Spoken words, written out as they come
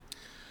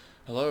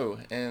Hello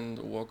and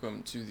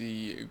welcome to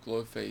the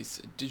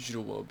Glowface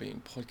Digital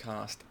Wellbeing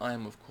Podcast. I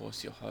am, of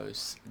course, your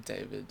host,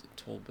 David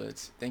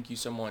Talbot. Thank you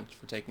so much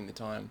for taking the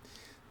time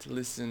to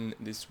listen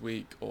this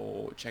week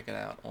or check it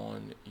out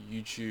on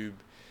YouTube.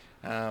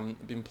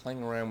 I've been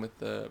playing around with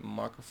the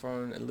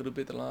microphone a little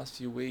bit the last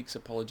few weeks.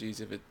 Apologies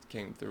if it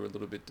came through a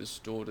little bit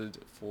distorted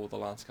for the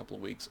last couple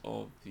of weeks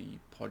of the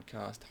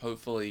podcast.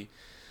 Hopefully,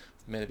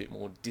 made a bit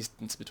more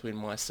distance between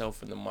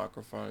myself and the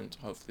microphone. So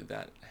hopefully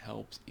that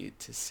helps it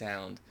to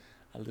sound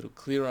a little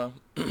clearer.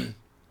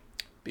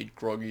 Bit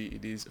groggy.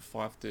 It is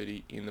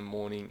 5:30 in the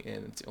morning,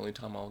 and it's the only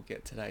time I'll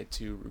get today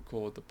to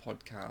record the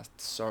podcast.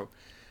 So,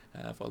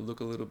 if I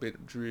look a little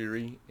bit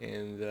dreary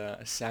and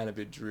sound a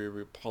bit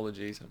dreary,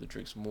 apologies. I have to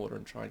drink some water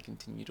and try and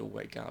continue to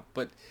wake up.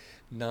 But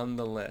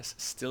nonetheless,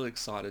 still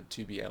excited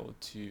to be able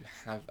to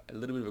have a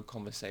little bit of a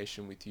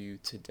conversation with you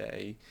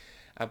today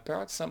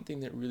about something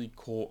that really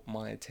caught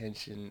my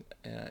attention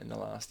in the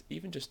last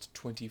even just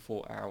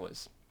 24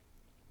 hours.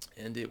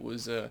 And it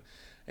was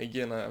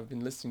again, I've been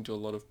listening to a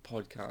lot of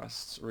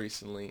podcasts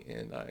recently,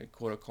 and I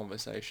caught a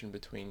conversation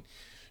between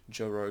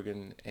Joe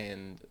Rogan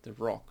and The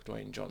Rock,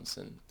 Dwayne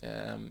Johnson.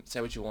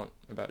 Say what you want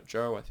about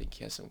Joe, I think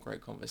he has some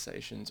great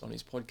conversations on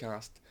his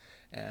podcast,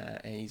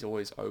 and he's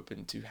always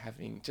open to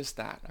having just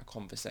that, a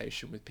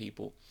conversation with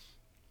people.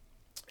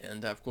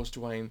 And of course,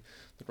 Dwayne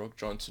The Rock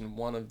Johnson,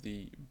 one of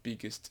the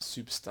biggest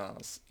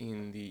superstars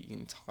in the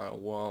entire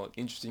world.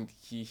 Interesting to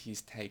hear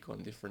his take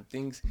on different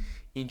things.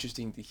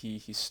 Interesting to hear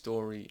his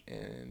story,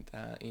 and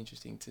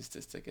interesting to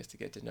I guess to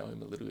get to know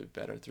him a little bit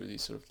better through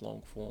these sort of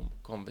long form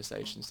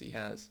conversations he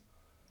has.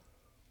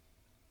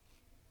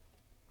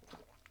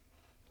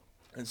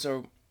 And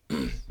so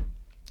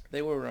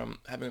they were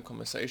having a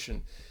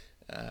conversation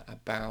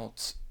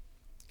about,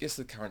 I guess,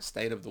 the current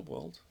state of the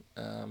world.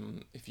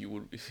 If you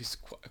would, if it's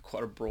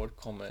quite a broad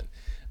comment,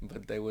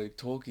 but they were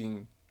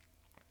talking,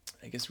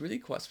 I guess, really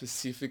quite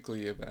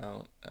specifically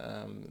about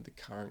the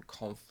current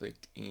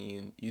conflict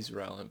in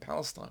Israel and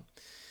Palestine.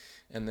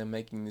 And they're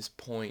making this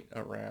point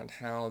around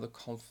how the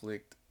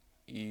conflict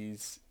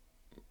is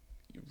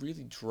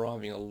really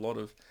driving a lot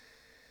of,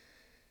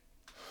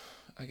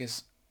 I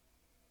guess,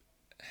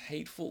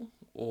 hateful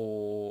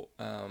or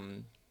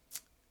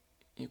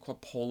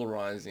quite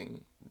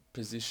polarizing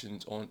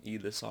positions on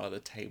either side of the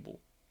table,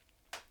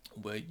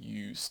 where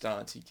you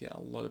start to get a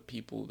lot of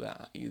people that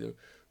are either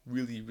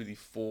really, really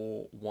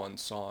for one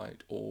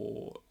side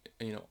or,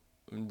 you know,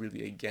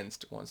 really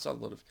against one side. A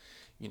lot of,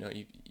 you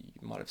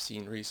might have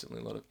seen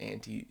recently a lot of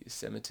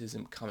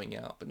anti-Semitism coming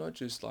out, but not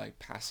just like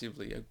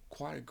passively, a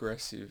quite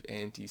aggressive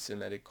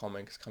anti-Semitic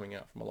comments coming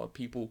out from a lot of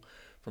people,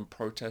 from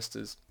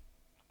protesters,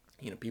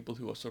 people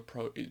who are so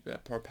pro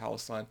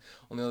Palestine.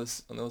 On the other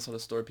side of the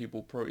story,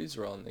 people pro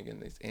Israel, and again,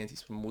 there's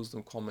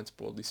anti-Muslim comments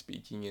broadly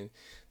speaking, and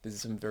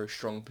there's some very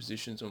strong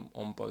positions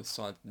on both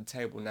sides of the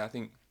table. Now, I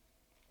think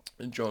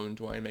Joe and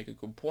Dwayne make a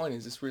good point.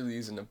 Is this really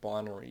isn't a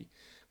binary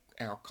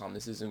outcome.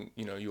 This isn't,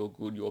 you're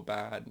good, you're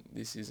bad.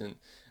 This isn't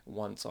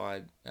one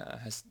side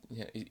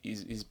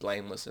is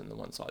blameless and the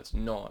one side's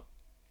not.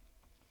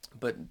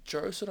 But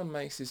Joe sort of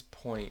makes this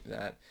point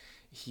that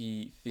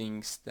he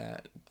thinks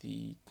that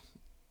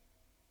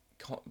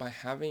by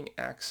having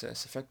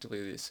access,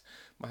 effectively this,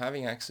 by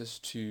having access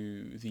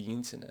to the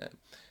internet,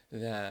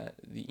 that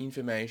the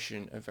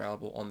information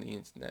available on the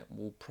internet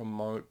will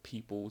promote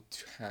people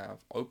to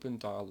have open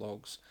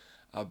dialogues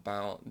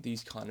about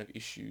these kind of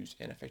issues,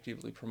 and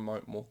effectively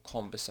promote more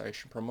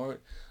conversation,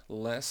 promote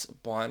less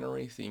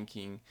binary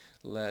thinking,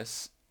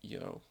 less,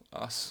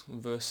 us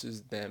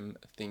versus them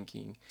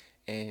thinking,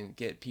 and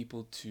get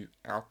people to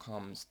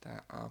outcomes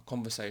that are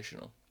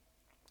conversational,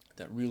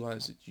 that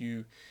realize that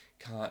you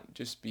can't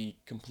just be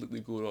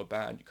completely good or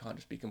bad. You can't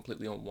just be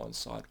completely on one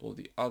side or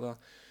the other.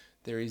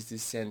 There is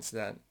this sense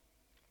that,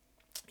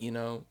 you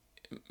know,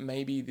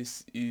 maybe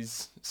this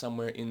is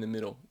somewhere in the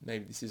middle.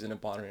 Maybe this isn't a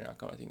binary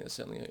outcome. I think that's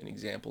certainly an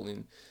example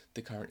in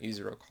the current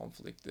Israel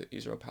conflict, the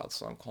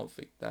Israel-Palestine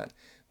conflict, that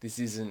this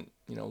isn't,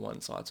 one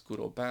side's good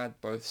or bad.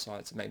 Both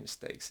sides have made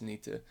mistakes and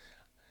need to,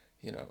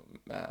 you know,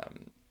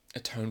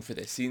 atone for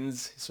their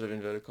sins, sort of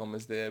inverted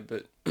commas there.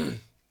 But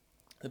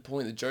the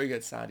point that Joe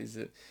gets at is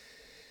that,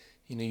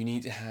 you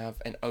need to have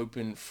an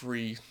open,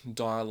 free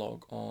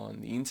dialogue on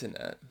the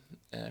internet,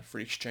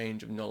 free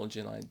exchange of knowledge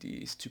and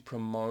ideas to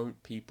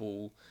promote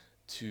people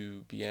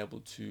to be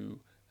able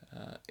to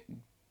uh,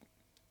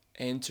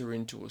 enter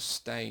into a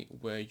state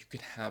where you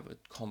could have a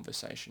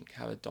conversation,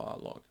 have a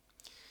dialogue.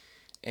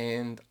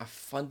 And I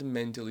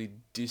fundamentally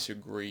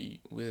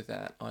disagree with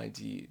that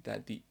idea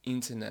that the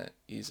internet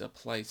is a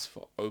place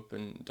for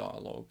open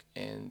dialogue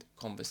and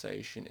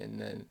conversation,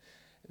 and then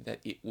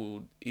that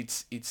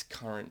its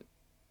current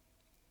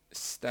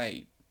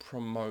state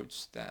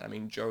promotes that. I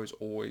mean, Joe is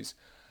always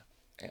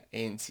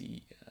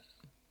anti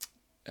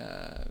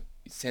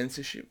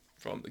censorship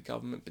from the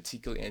government,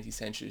 particularly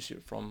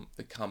anti-censorship from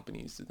the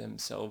companies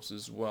themselves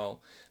as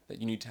well, that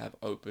you need to have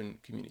open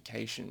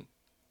communication.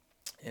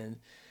 And,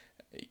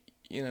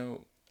 you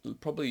know,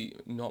 probably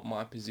not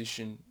my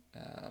position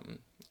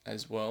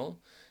as well,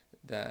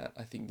 that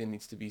I think there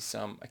needs to be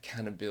some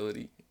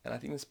accountability. And I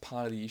think that's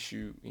part of the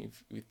issue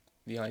with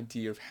the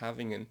idea of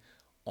having an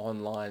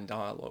online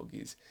dialogue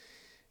is,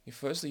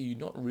 firstly, you're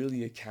not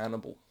really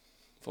accountable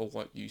for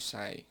what you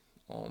say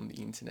on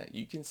the internet.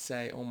 You can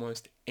say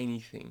almost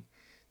anything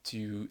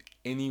to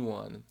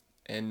anyone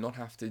and not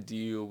have to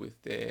deal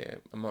with their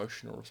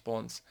emotional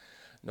response,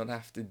 not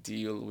have to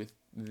deal with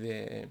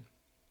their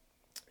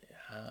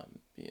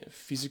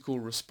physical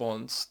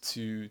response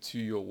to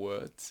your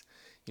words.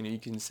 You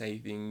can say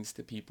things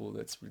to people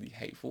that's really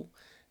hateful,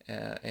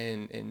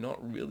 and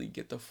not really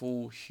get the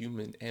full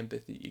human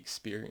empathy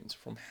experience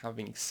from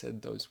having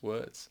said those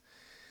words.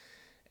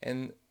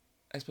 And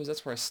I suppose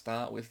that's where I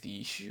start with the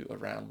issue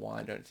around why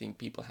I don't think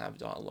people have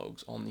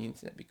dialogues on the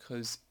internet,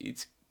 because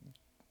it's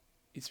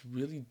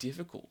really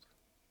difficult.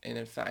 And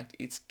in fact,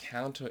 it's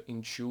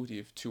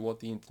counterintuitive to what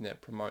the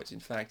internet promotes. In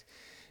fact,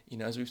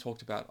 as we've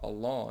talked about a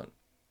lot,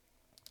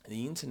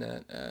 the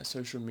internet,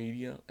 social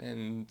media,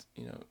 and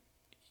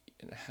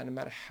no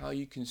matter how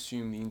you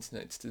consume the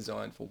internet, it's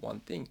designed for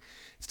one thing.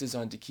 It's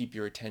designed to keep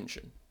your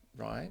attention,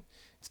 right?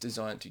 It's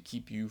designed to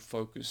keep you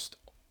focused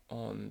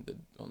on the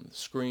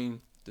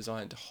screen,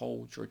 designed to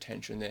hold your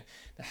attention there.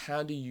 Now,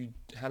 how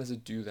does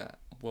it do that?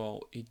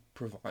 Well, it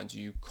provides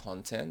you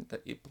content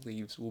that it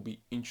believes will be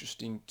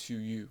interesting to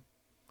you,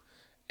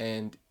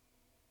 and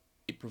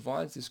it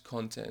provides this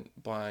content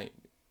by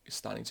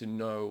starting to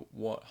know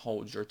what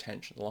holds your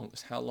attention the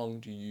longest. How long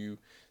do you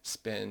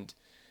spend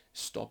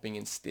stopping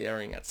and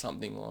staring at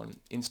something on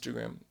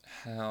Instagram?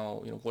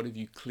 What have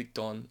you clicked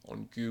on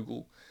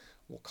Google?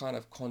 What kind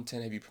of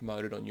content have you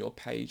promoted on your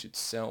page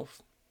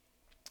itself?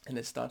 And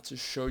it starts to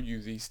show you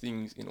these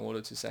things in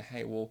order to say,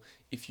 hey, well,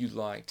 if you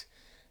liked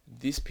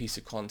this piece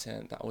of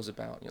content that was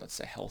about, let's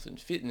say health and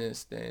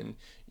fitness, then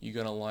you're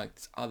going to like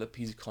this other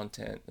piece of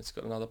content that's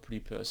got another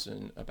pretty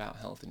person about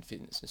health and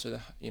fitness. And so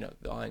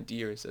the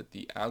idea is that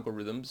the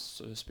algorithms,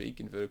 so to speak,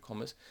 inverted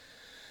commas,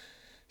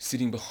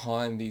 sitting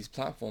behind these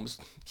platforms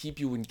keep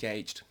you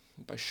engaged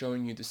by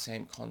showing you the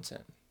same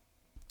content.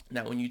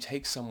 Now, when you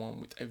take someone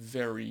with a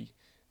very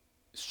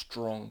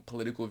strong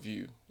political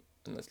view,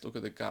 and let's look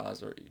at the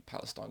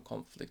Gaza-Palestine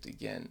conflict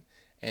again,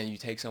 and you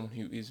take someone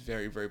who is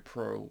very, very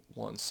pro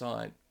one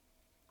side,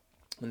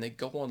 when they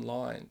go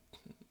online,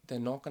 they're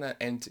not going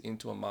to enter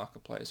into a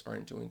marketplace or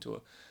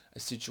into a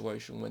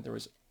situation where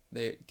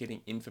they're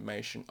getting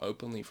information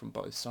openly from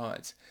both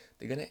sides.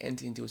 They're going to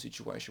enter into a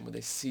situation where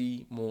they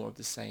see more of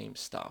the same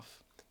stuff.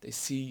 They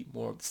see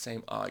more of the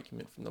same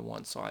argument from the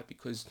one side,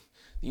 because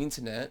the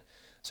internet,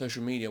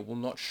 social media, will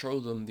not show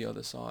them the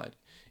other side.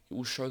 It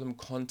will show them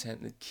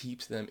content that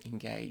keeps them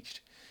engaged,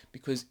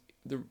 because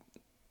the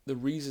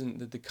reason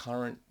that the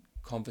current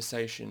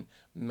conversation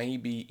may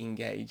be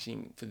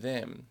engaging for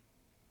them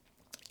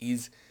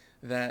is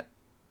that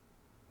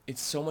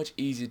it's so much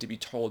easier to be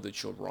told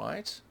that you're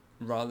right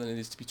rather than it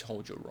is to be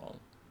told you're wrong.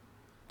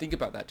 Think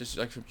about that, just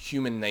like from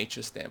human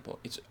nature standpoint.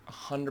 It's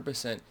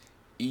 100%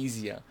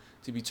 easier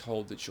to be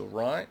told that you're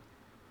right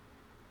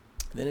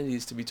than it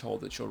is to be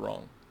told that you're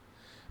wrong.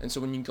 And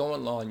so when you go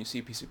online, you see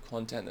a piece of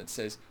content that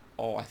says,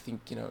 oh, I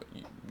think,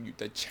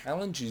 that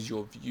challenges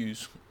your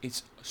views,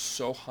 it's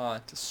so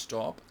hard to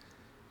stop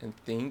and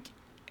think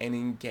and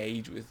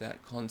engage with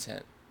that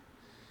content.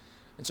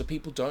 And so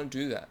people don't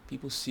do that.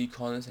 People see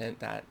content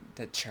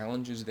that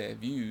challenges their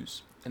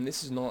views. And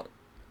this is not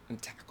an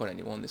attack on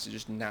anyone. This is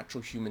just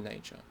natural human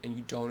nature. And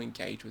you don't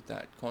engage with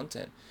that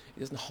content.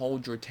 It doesn't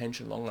hold your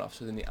attention long enough.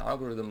 So then the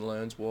algorithm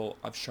learns, well,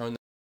 I've shown them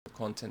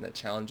content that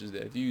challenges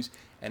their views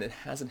and it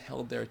hasn't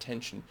held their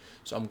attention.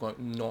 So I'm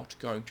not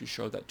going to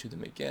show that to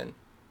them again.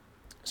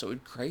 So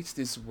it creates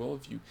this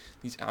worldview.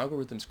 These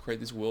algorithms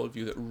create this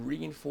worldview that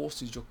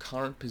reinforces your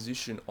current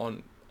position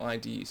on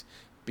ideas,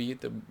 be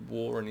it the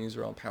war in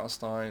Israel and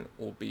Palestine,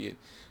 or be it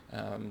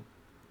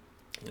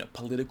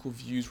political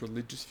views,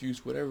 religious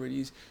views, whatever it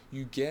is.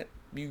 You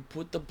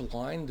put the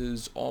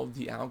blinders of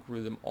the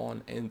algorithm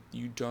on, and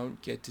you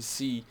don't get to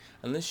see,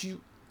 unless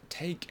you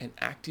take an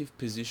active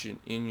position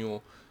in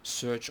your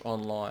search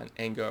online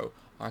and go,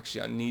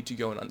 actually, I need to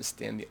go and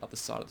understand the other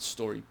side of the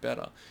story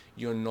better.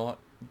 You're not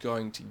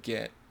going to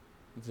get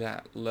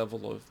that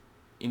level of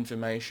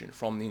information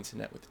from the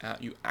internet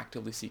without you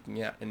actively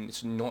seeking out. And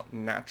it's not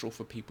natural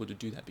for people to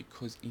do that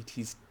because it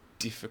is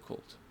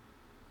difficult.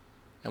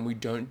 And we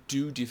don't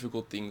do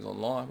difficult things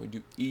online. We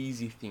do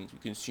easy things. We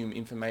consume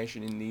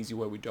information in an easy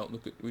way. We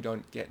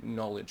don't get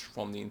knowledge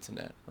from the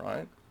internet,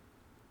 right?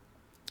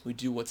 We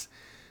do what's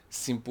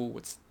simple,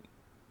 what's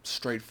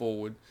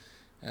straightforward,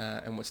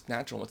 and what's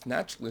natural. What's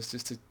natural is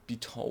just to be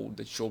told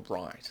that you're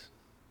right,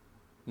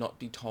 not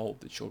be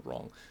told that you're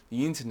wrong.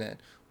 The internet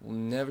will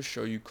never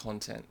show you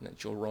content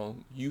that you're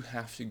wrong. You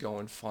have to go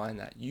and find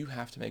that. You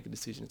have to make a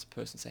decision as a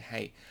person. Say,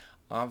 hey,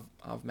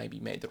 I've maybe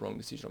made the wrong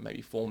decision or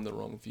maybe formed the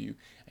wrong view,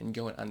 and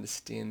go and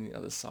understand the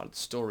other side of the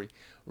story,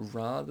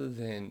 rather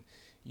than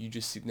you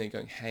just sitting there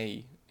going,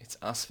 hey, it's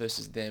us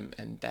versus them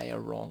and they are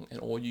wrong, and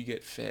all you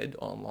get fed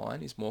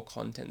online is more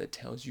content that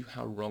tells you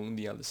how wrong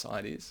the other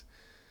side is.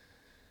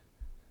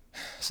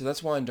 So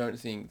that's why I don't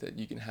think that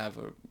you can have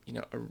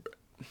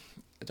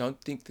I don't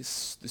think the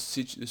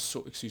solution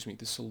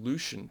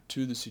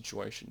to the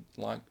situation,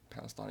 like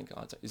Palestine and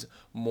Gaza, is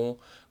more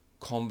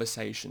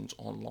conversations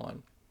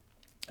online.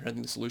 I don't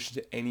think the solution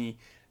to any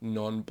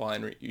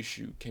non-binary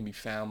issue can be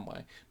found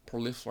by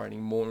proliferating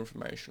more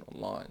information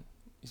online.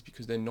 Is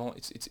because they're not.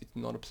 It's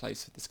not a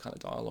place for this kind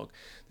of dialogue.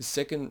 The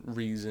second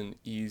reason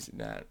is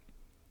that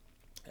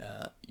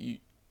you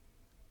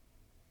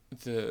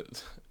the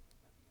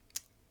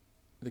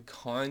the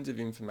kinds of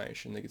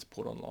information that gets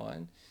put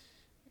online,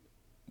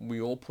 we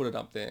all put it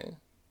up there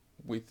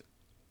with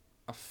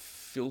a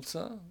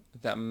filter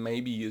that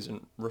maybe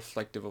isn't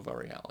reflective of our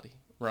reality,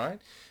 right?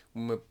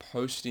 When we're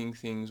posting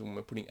things, when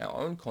we're putting our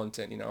own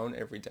content in our own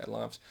everyday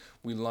lives,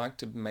 we like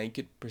to make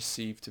it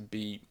perceived to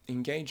be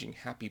engaging,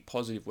 happy,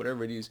 positive,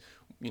 whatever it is.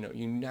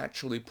 You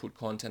naturally put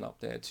content up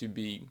there to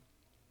be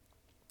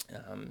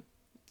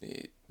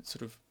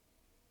sort of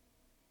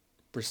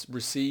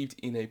received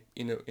in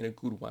a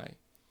good way,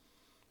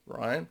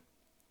 right?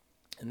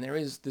 And there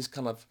is this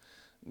kind of,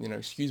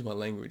 excuse my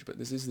language, but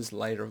this is this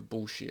layer of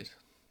bullshit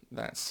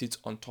that sits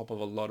on top of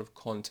a lot of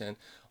content,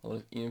 a lot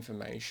of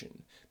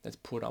information that's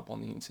put up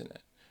on the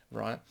internet,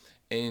 right?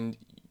 And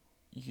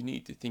you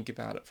need to think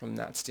about it from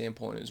that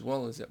standpoint as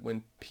well, is that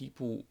when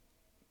people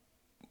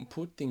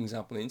put things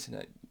up on the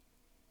internet,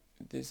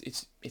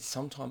 it's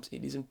sometimes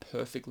it isn't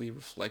perfectly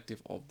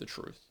reflective of the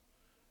truth,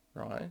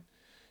 right?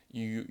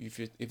 If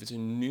it's a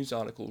news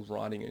article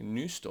writing a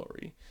news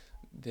story,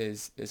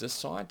 there's a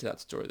side to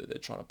that story that they're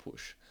trying to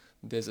push.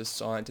 There's a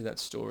side to that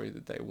story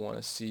that they want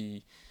to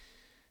see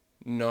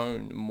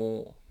known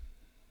more.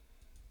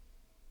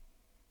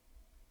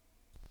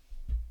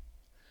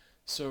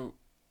 So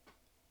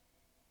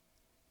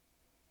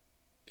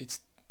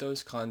it's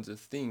those kinds of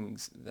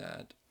things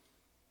that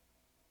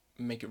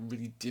make it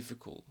really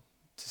difficult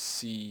to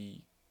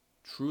see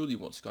truly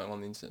what's going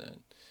on the internet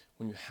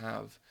when you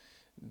have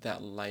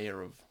that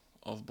layer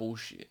of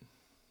bullshit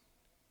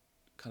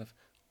kind of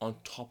on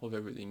top of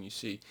everything you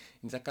see.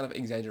 It's that kind of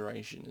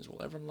exaggeration as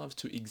well. Everyone loves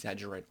to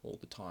exaggerate all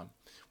the time.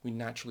 We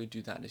naturally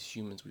do that as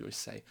humans. We always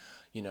say,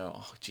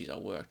 oh geez, I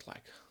worked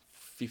like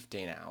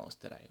 15 hours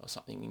today or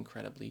something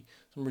incredibly,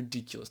 some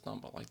ridiculous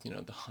number, like, the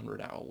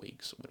 100-hour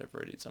weeks or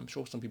whatever it is. I'm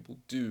sure some people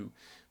do,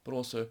 but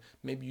also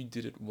maybe you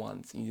did it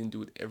once and you didn't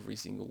do it every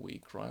single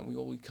week, right? We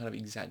all kind of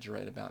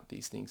exaggerate about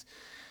these things.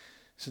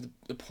 So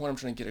the point I'm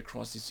trying to get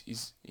across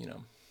is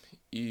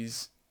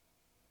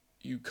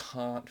you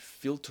can't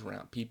filter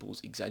out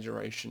people's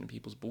exaggeration and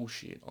people's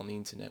bullshit on the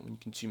internet when you're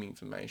consuming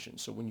information.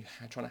 So when you're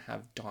trying to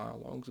have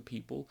dialogues with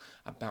people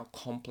about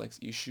complex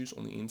issues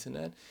on the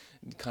internet,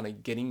 kind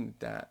of getting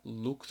that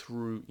look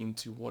through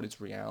into what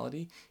is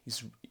reality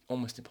is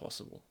almost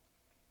impossible.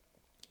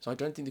 So I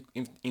don't think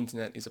the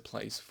internet is a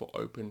place for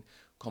open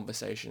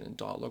conversation and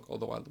dialogue,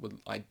 although I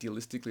would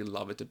idealistically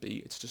love it to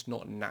be. It's just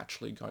not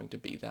naturally going to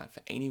be that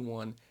for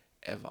anyone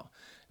ever.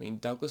 I mean,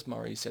 Douglas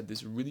Murray said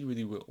this really,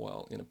 really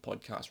well in a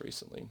podcast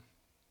recently.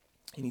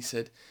 And he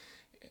said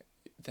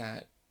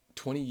that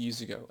 20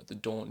 years ago, at the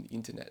dawn of the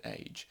internet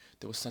age,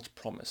 there was such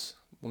promise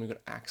when we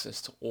got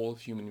access to all of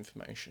human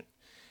information.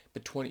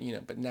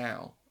 But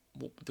now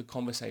the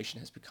conversation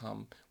has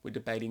become, we're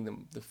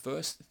debating the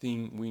first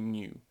thing we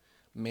knew,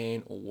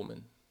 man or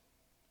woman.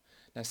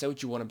 Now, say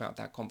what you want about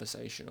that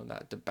conversation or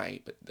that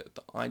debate, but the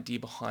idea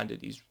behind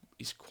it is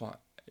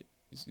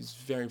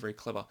very, very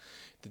clever.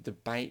 The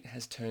debate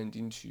has turned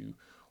into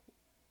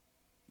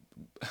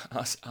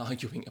us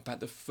arguing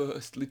about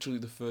literally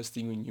the first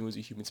thing we knew as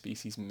a human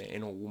species,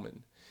 man or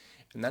woman.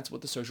 And that's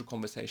what the social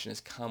conversation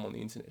has come on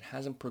the internet. It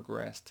hasn't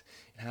progressed.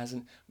 It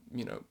hasn't,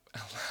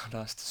 allowed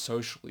us to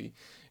socially,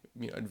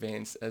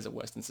 advance as a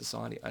Western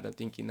society. I don't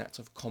think in that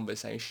sort of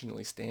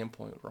conversationally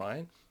standpoint,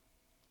 right?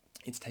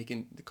 It's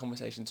taken, the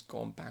conversation's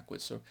gone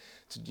backwards. So,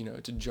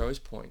 to Joe's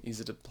point, is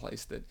it a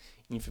place that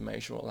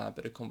information will allow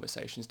better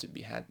conversations to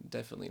be had?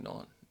 Definitely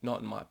not. Not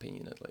in my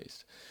opinion, at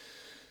least.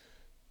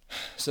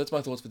 So that's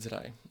my thoughts for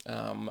today.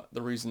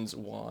 The reasons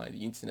why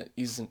the internet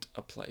isn't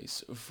a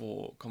place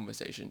for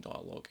conversation,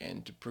 dialogue,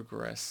 and to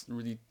progress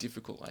really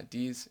difficult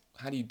ideas.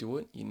 How do you do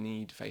it? You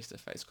need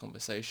face-to-face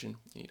conversation.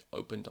 You need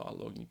open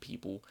dialogue. You need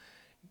people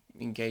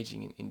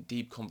engaging in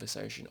deep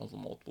conversation over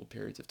multiple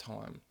periods of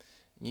time.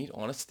 You need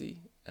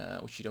honesty,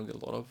 which you don't get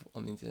a lot of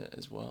on the internet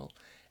as well.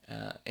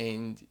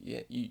 And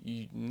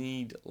you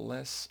need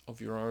less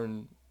of your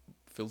own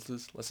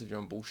filters, less of your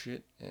own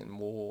bullshit, and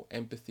more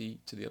empathy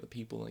to the other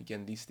people. And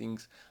again, these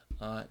things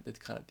are the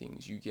kind of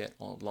things you get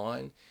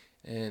online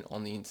and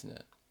on the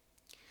internet.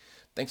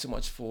 Thanks so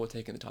much for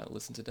taking the time to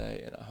listen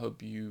today, and I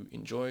hope you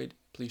enjoyed.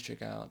 Please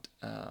check out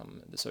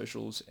the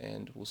socials,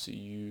 and we'll see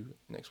you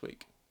next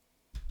week.